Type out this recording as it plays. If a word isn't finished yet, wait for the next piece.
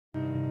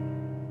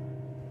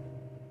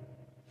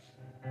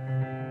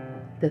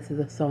This is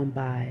a song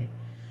by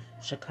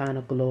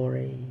Shekinah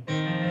Glory.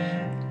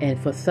 And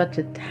for such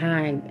a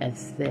time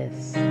as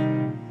this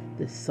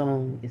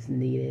song is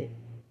needed.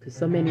 Because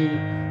so many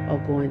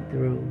are going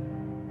through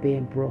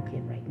being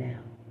broken right now.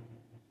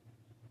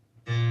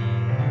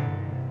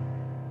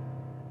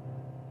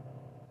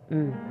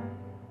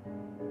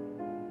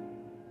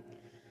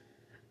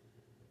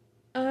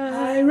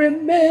 I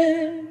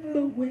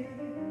remember when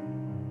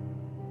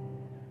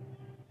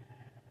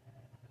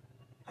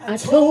I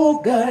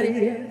told God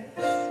yes.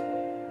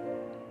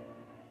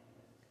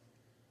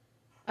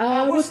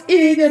 I was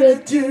eager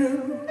to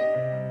do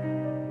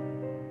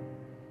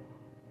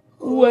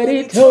what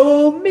He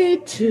told me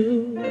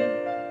to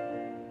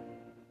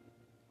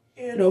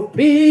in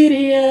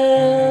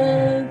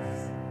obedience.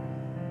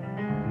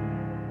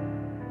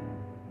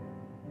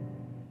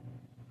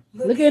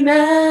 Looking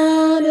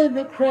out at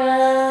the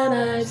crowd,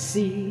 I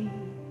see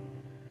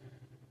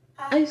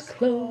eyes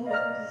closed,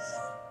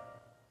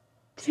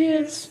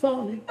 tears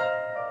falling,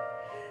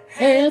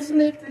 hands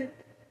lifted,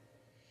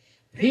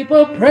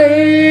 people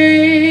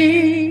praising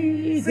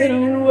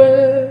and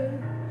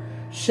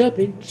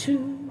worshiping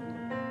too.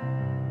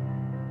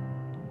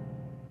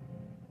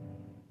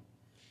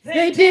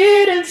 They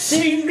didn't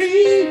see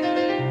me,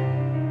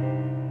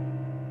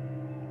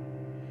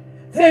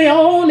 they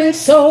only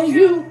saw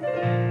you.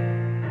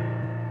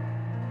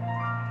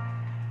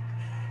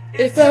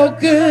 It felt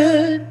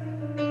good,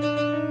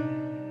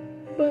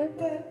 but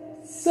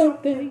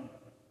something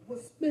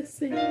was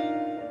missing.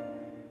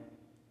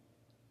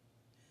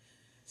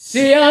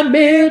 See, I'm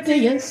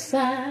empty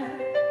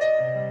inside,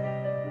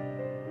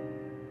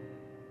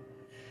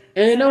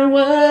 and I'm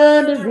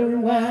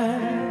wondering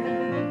why.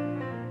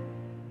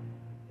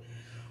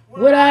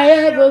 Would I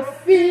ever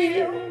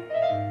feel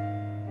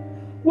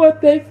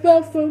what they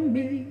felt from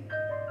me?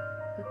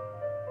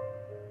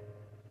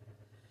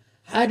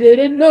 I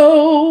didn't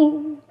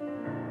know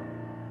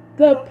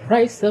the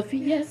price of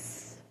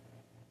yes.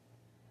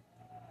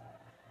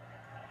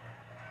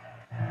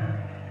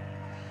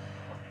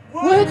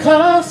 What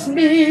cost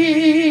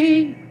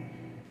me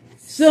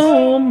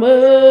so much?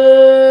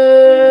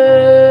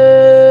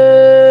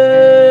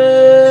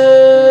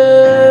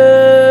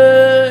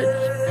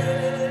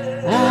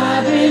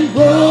 I've been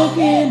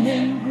broken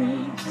and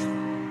bruised,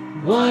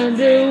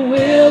 wondering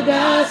will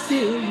God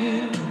still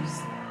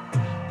use,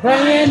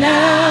 crying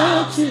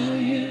out to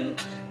you,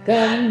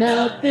 got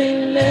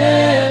nothing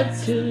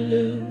left to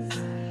lose.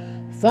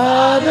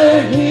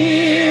 Father,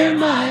 hear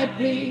my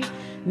plea,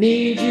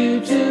 need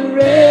you to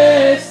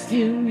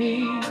rescue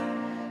me,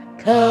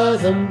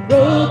 'cause I'm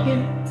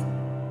broken.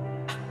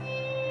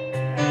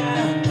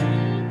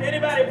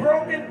 Anybody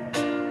broken?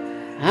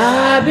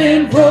 I've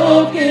been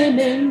broken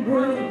and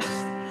bruised,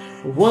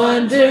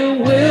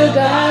 wondering will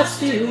God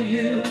still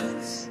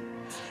use,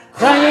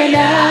 crying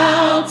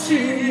out to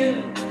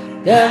you,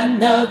 got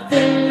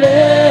nothing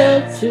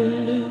left to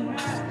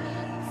lose.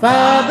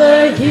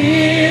 Father,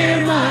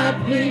 hear my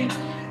plea,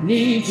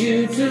 need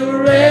you to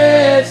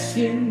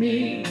rescue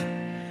me,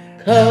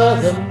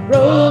 'cause I'm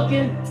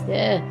broken.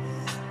 Yes.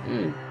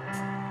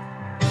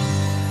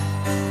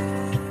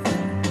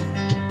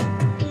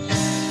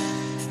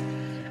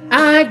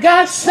 I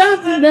got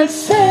something to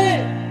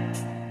say,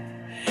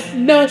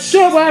 not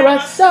sure where I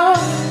start.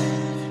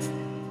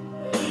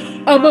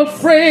 I'm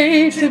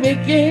afraid to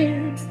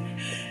begin,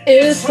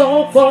 it's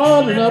all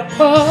falling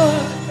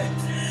apart.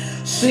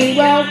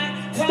 See, I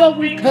thought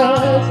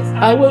because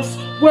I was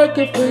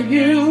working for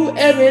you,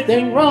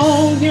 everything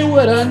wrong you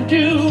would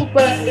undo,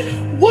 but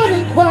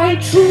wasn't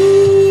quite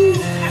true.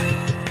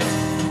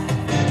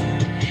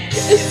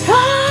 It's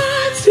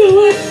hard to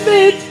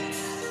admit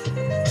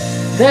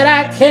that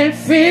I can't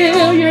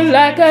feel you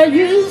like I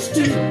used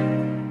to,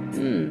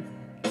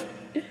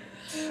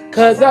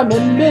 'cause I'm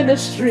in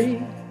ministry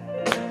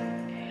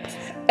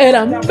and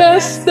I'm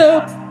messed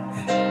up.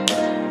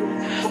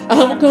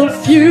 I'm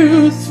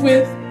confused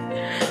with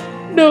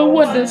no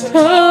one to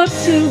talk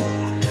to.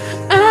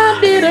 I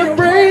need a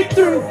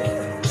breakthrough,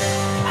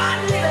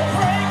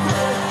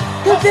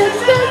 'cause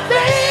it's the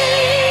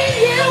thing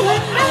you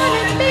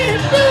wanted me to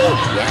do.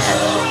 Yes.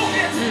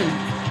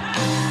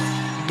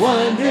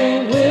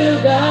 Wondering will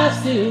God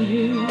still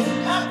use,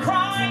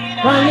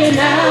 crying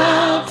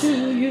out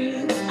to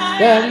you,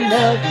 got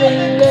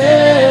nothing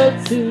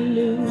left to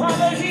lose.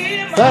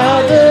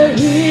 Father,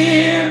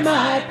 hear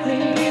my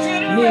plea,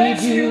 need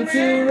you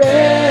to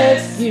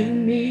rescue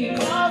me,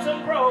 'cause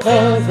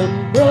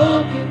I'm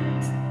broken.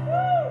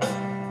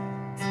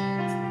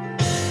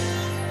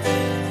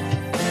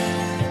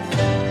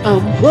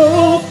 I'm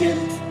broken.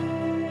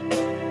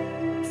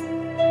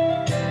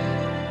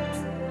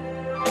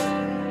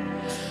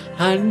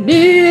 I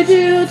need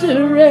you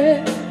to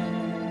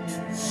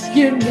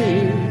rescue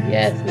me.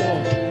 Yes,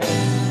 Lord.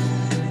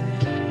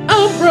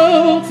 I'm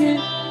broken.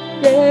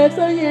 Yes,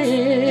 I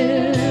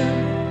am.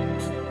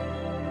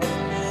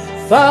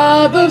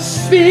 Father,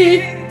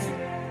 speak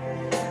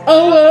a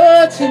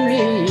word to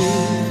me.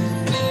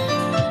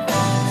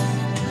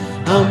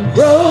 I'm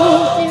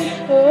broken.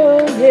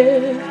 Oh,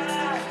 yeah.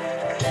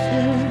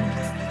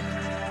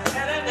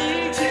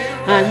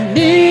 I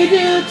need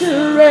you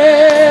to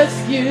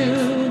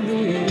rescue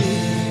me.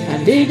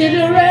 I need you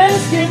to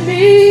rescue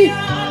me.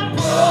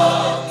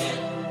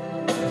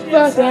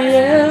 Yes, I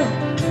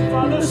am.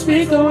 Father,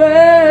 speak a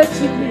word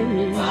to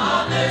me.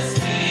 Father,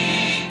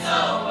 speak a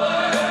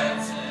word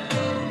to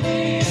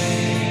me.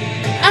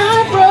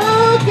 I'm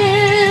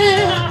broken.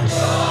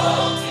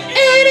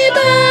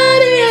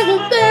 Anybody ever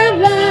felt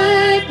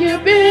like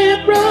you've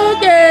been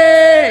broken?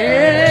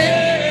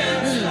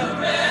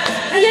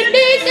 And you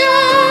need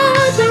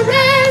God to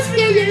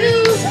rescue you.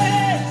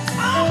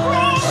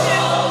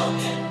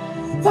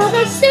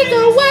 Father, speak a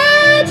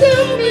word to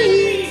me.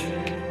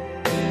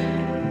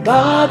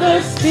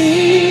 Father,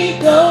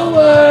 speak a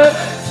word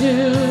to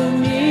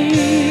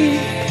me.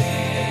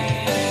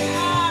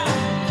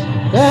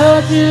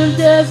 God, you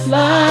just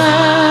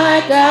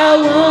like I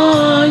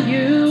want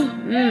you.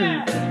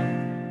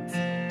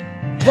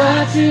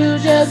 Want you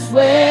just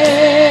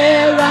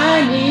where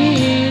I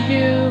need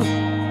you.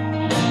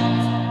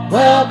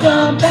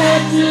 Welcome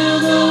back to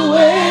the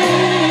way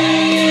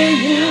it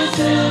used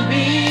to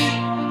be.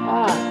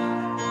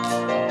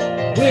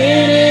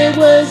 When it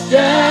was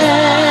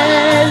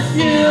just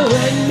you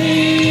and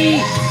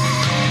me.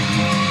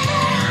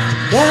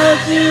 Got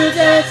you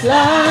just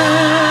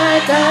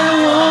like I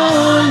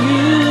want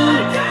you.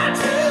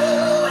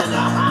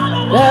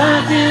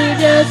 Got you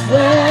just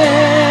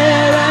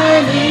where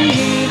I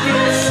need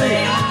you.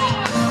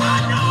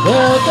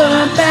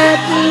 Welcome back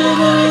to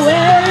the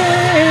way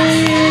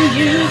it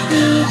used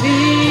to be.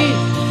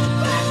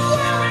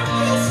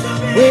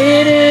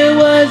 When it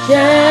was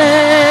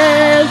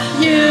just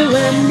you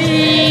and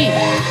me.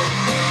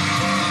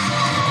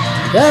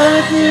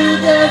 Got you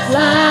just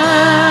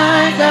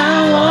like I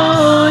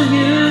want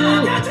you.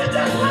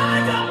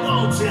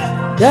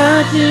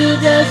 Got you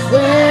just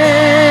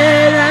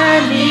where I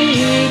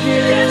need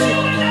you.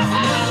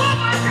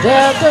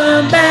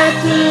 Welcome back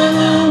to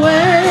the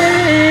way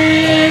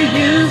it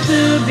used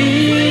to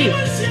be.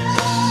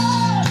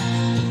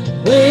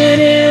 When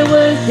it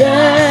was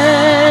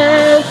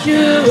just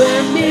you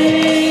and me.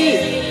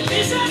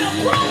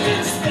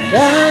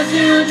 Got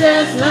you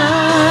just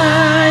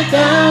like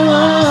I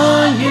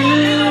want you.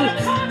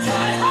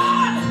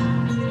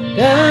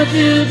 Got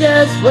you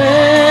just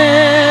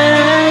where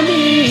I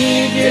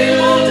need you.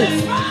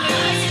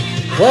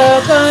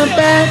 Welcome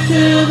back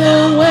to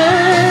the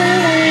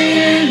way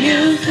it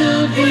used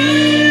to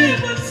be.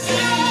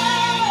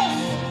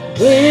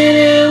 When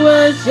it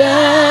was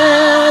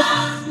just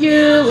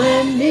you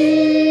and me.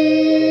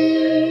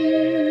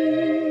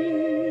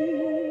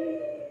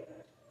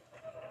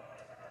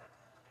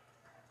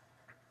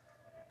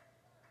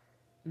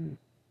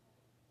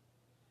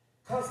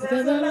 Cause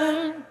there's a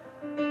lot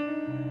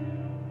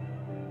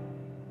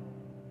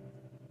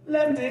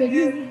left in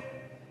you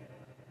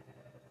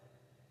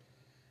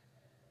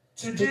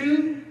to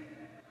do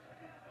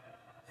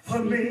for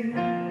me.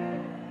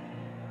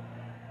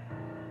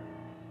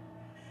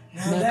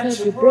 Now that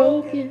you're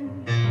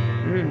broken,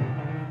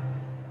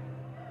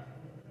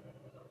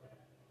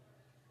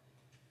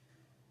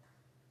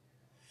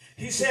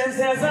 he says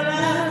there's a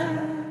lot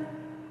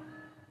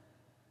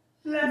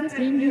left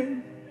in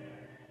you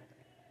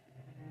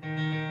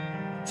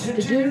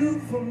to do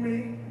for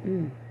me.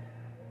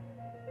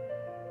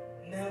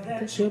 Now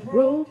that you're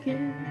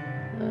broken.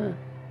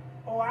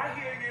 Oh, I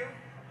hear you.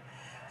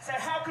 Say,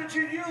 how could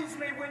you use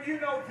me when you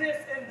know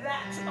this and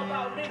that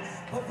about me?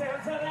 But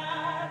there's a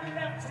lot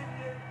left in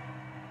you.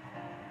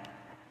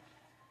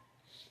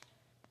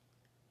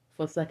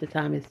 For such a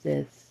time as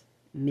this,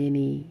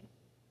 many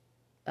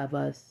of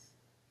us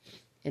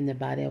in the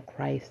body of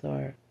Christ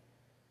are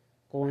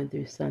going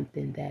through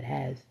something that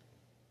has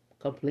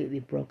completely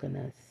broken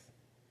us.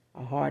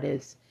 Our heart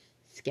is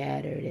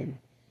scattered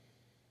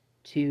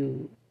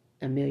into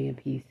a million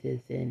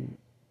pieces, and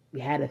we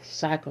had to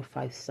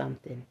sacrifice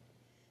something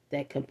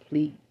that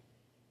complete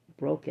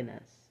broken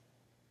us.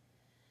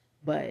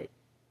 But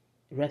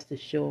rest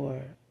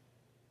assured,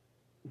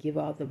 give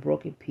all the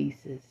broken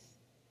pieces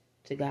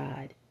to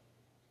God,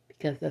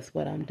 because that's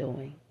what I'm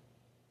doing.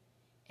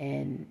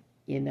 And,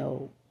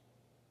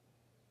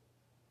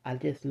 I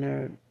just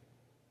learned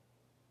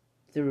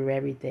through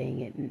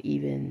everything, and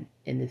even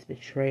in this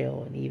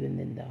betrayal and even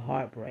in the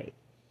heartbreak,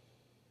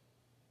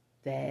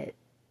 that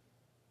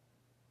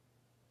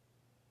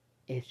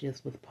it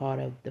just was part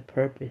of the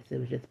purpose. It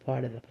was just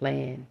part of the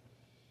plan.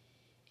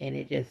 And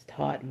it just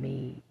taught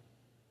me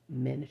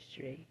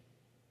ministry.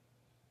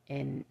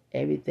 And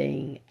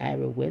everything I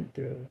ever went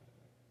through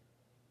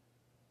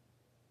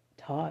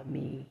taught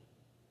me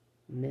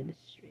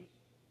ministry.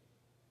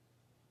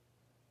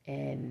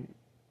 And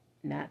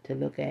not to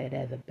look at it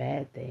as a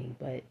bad thing,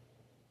 but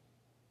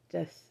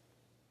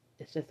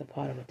it's just a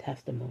part of a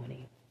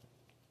testimony.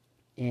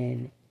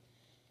 And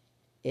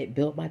it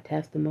built my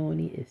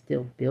testimony. It's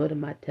still building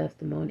my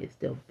testimony. It's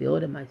still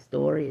building my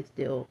story. It's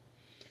still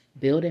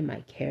building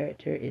my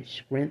character. It's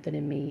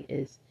strengthening me.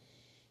 It's,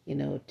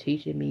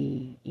 teaching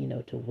me,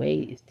 to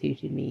wait. It's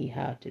teaching me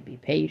how to be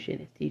patient.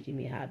 It's teaching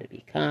me how to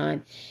be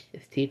kind.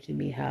 It's teaching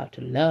me how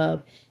to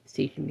love. It's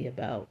teaching me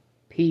about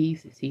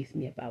peace. It's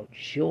teaching me about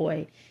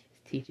joy.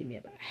 It's teaching me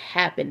about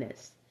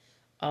happiness.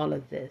 All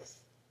of this,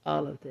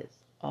 all of this,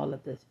 all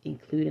of this,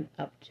 including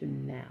up to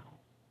now,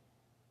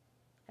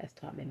 has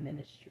taught me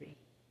ministry.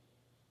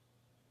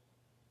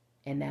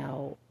 And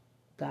now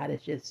God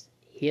is just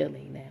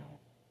healing now.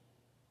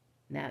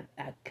 Now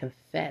I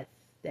confess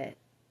that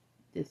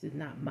this is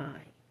not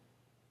mine.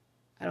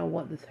 I don't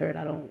want this hurt.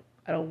 I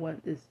don't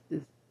want this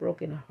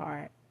broken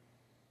heart.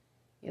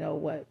 You know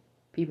what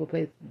people,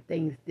 places,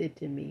 things did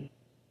to me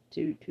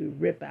to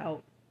rip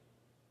out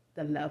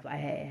the love I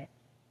had,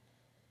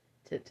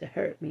 to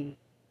hurt me.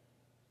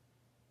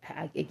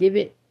 I give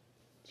it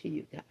to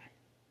you, God.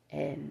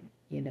 And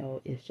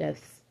it's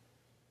just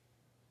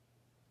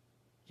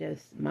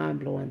mind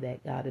blowing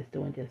that God is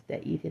doing just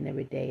that. Each and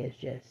every day is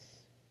just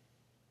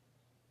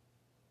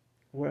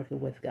working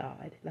with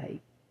God.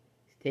 Like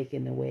He's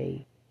taking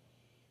away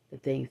the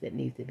things that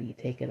needs to be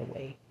taken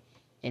away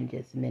and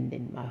just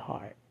mending my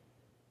heart.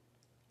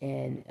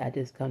 And I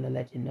just come to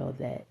let you know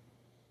that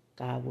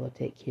God will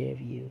take care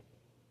of you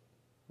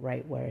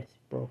right where it's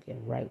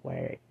broken, right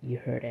where you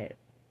hurt it.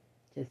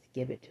 Just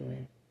give it to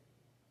Him.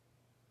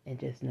 And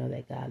just know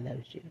that God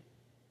loves you.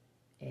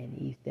 And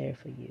He's there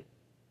for you.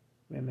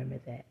 Remember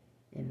that.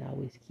 And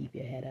always keep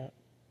your head up.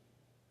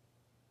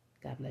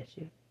 God bless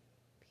you.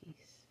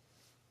 Peace.